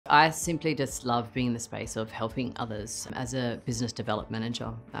I simply just love being in the space of helping others as a business development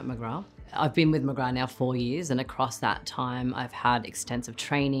manager at McGrath. I've been with McGrath now 4 years, and across that time I've had extensive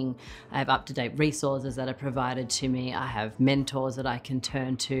training. I have up-to-date resources that are provided to me. I have mentors that I can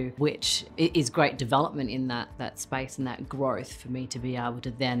turn to, which is great development in that space and that growth for me to be able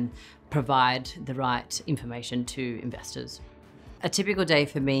to then provide the right information to investors. A typical day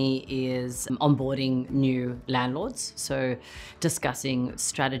for me is onboarding new landlords. So discussing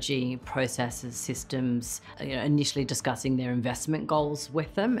strategy, processes, systems, initially discussing their investment goals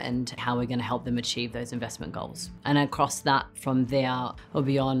with them and how we're going to help them achieve those investment goals. And across that, from there, we'll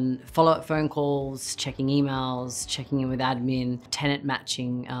be on follow-up phone calls, checking emails, checking in with admin, tenant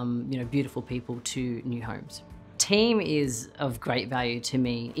matching, beautiful people to new homes. Team is of great value to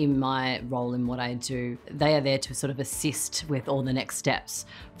me in my role in what I do. They are there to sort of assist with all the next steps,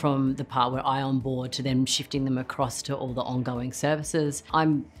 from the part where I onboard to then shifting them across to all the ongoing services.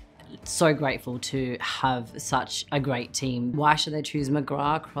 I'm so grateful to have such a great team. Why should they choose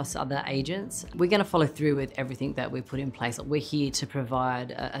McGrath across other agents? We're going to follow through with everything that we put in place. We're here to provide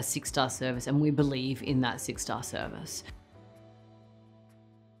a 6-star service, and we believe in that 6-star service.